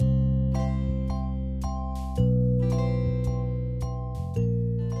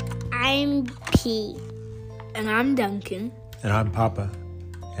I'm Pete. And I'm Duncan. And I'm Papa.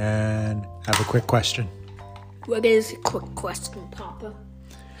 And I have a quick question. What is a quick question, Papa?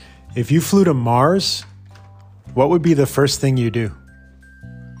 If you flew to Mars, what would be the first thing you do?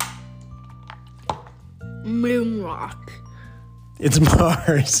 Moonwalk. It's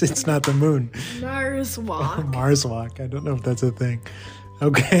Mars. It's not the moon. Mars walk. Mars walk. I don't know if that's a thing.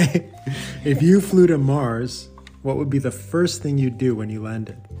 Okay. If you flew to Mars, what would be the first thing you'd do when you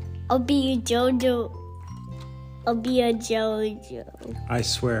landed? I'll be a Jojo. I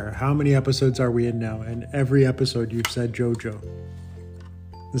swear. How many episodes are we in now? And every episode you've said Jojo.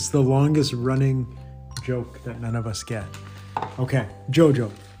 This is the longest running joke that none of us get. Okay.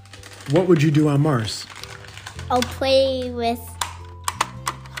 Jojo, what would you do on Mars? I'll play with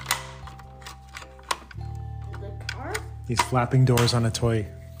The car? He's flapping doors on a toy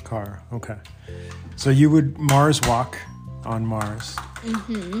car. Okay. So you would Mars walk on Mars.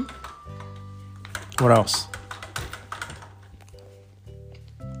 Mm-hmm. What else?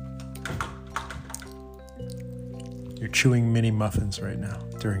 You're chewing mini muffins right now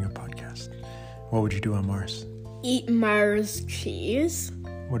during a podcast. What would you do on Mars? Eat Mars cheese.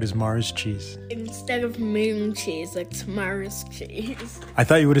 What is Mars cheese? Instead of moon cheese, it's Mars cheese. I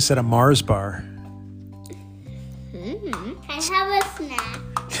thought you would have said a Mars bar. I have a snack.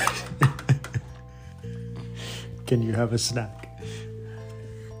 Can you have a snack?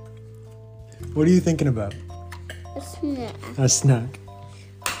 What are you thinking about? A snack. A snack.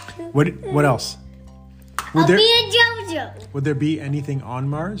 What else? I'll be a Jojo. Would there be anything on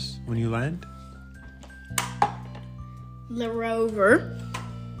Mars when you land? The rover.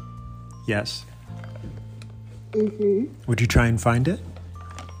 Yes. Mm-hmm. Would you try and find it?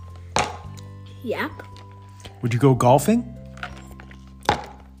 Yep. Would you go golfing?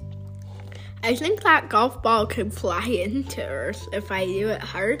 I think that golf ball could fly into Earth if I do it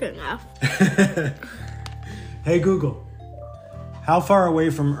hard enough. Hey Google, how far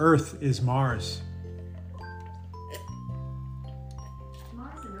away from Earth is Mars?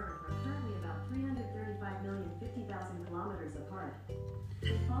 Mars and Earth are currently about 335,050,000 kilometers apart.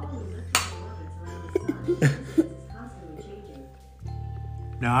 Following elliptical orbits around the sun, the distance is constantly changing.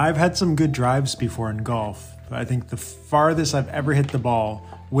 Now, I've had some good drives before in golf, but I think the farthest I've ever hit the ball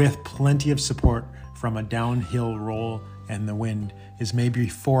with plenty of support from a downhill roll and the wind is maybe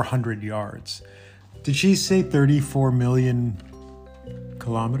 400 yards. Did she say 34 million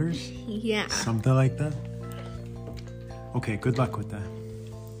kilometers? Yeah. Something like that? Okay, good luck with that.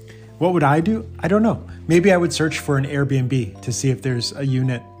 What would I do? I don't know. Maybe I would search for an Airbnb to see if there's a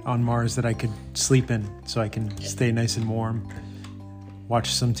unit on Mars that I could sleep in so I can stay nice and warm,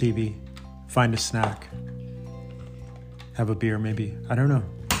 watch some TV, find a snack, have a beer maybe. I don't know.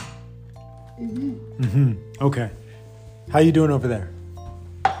 Okay. How you doing over there?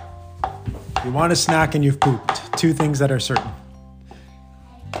 You want a snack and you've pooped. Two things that are certain.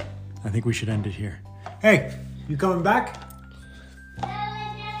 I think we should end it here. Hey, you coming back?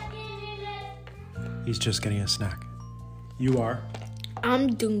 He's just getting a snack. You are.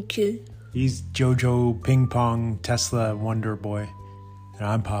 I'm Duncan. He's Jojo Ping Pong Tesla Wonder Boy. And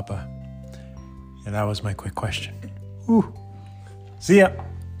I'm Papa. And that was my quick question. Ooh. See ya.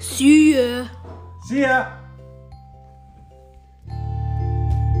 See ya. See ya.